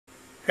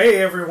Hey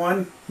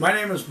everyone, my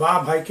name is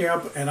Bob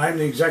Heitkamp and I'm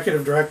the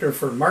Executive Director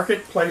for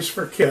Marketplace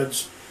for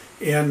Kids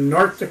in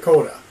North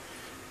Dakota.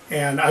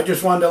 And I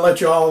just wanted to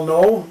let you all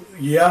know,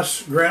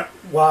 yes,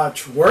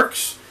 GrantWatch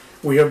works.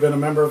 We have been a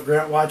member of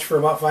GrantWatch for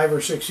about 5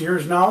 or 6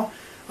 years now.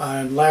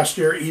 And last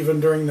year,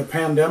 even during the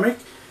pandemic,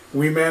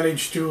 we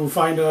managed to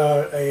find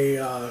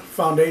a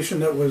foundation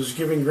that was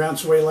giving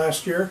grants away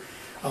last year,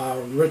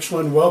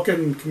 Richland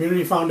Wilkin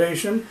Community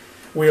Foundation.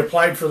 We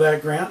applied for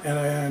that grant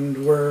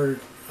and were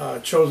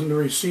chosen to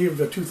receive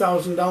the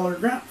 $2,000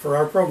 grant for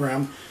our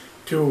program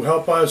to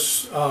help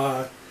us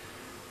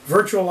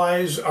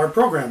virtualize our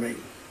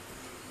programming.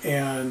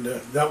 And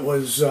that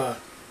was a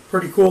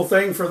pretty cool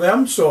thing for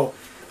them. So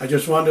I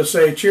just wanted to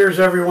say cheers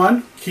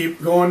everyone.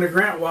 Keep going to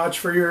GrantWatch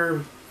for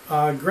your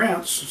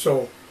grants.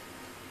 So